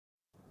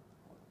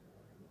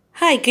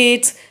Hi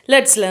kids,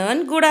 let's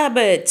learn good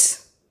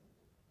habits.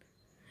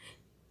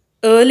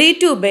 Early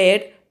to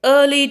bed,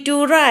 early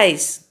to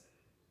rise.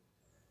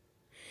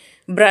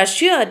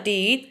 Brush your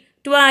teeth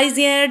twice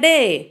a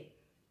day.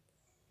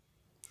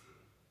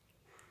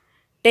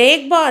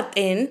 Take bath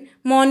in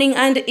morning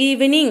and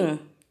evening.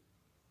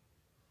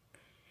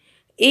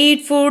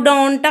 Eat food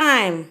on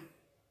time.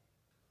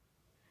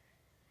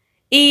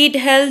 Eat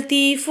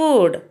healthy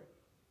food.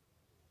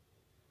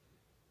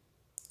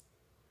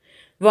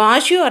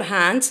 Wash your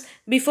hands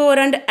before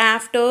and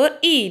after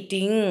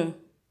eating.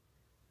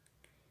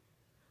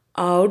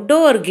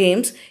 Outdoor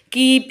games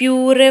keep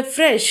you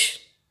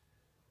refreshed.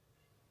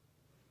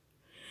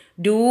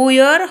 Do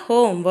your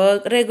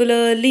homework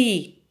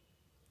regularly.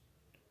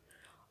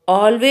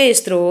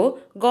 Always throw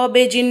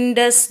garbage in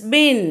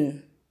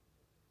dustbin.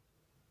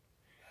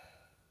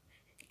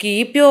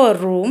 Keep your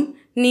room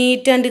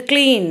neat and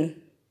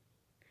clean.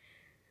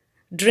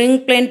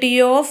 Drink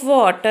plenty of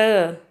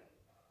water.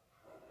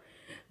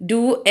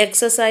 Do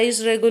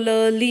exercise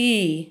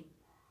regularly.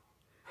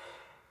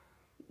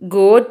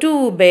 Go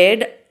to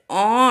bed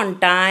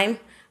on time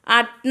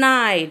at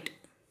night.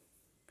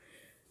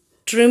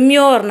 Trim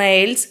your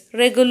nails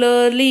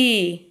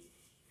regularly.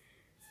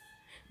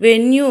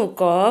 When you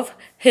cough,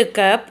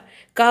 hiccup,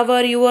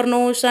 cover your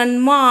nose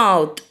and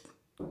mouth.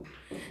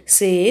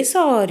 Say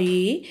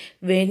sorry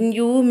when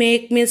you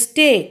make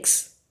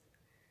mistakes.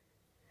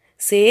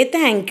 Say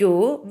thank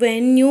you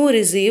when you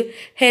receive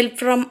help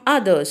from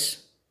others.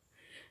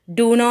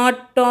 Do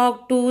not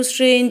talk to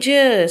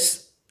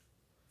strangers.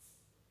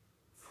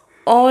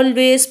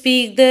 Always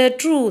speak the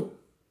truth.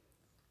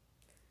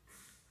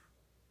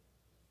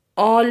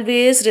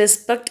 Always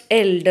respect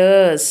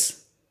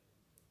elders.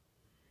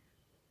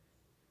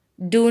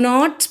 Do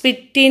not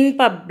spit in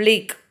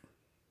public.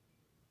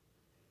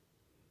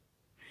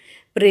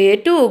 Pray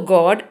to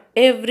God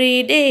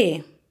every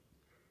day.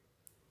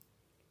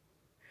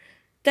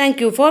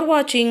 Thank you for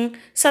watching.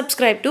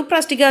 Subscribe to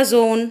Prastika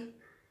Zone.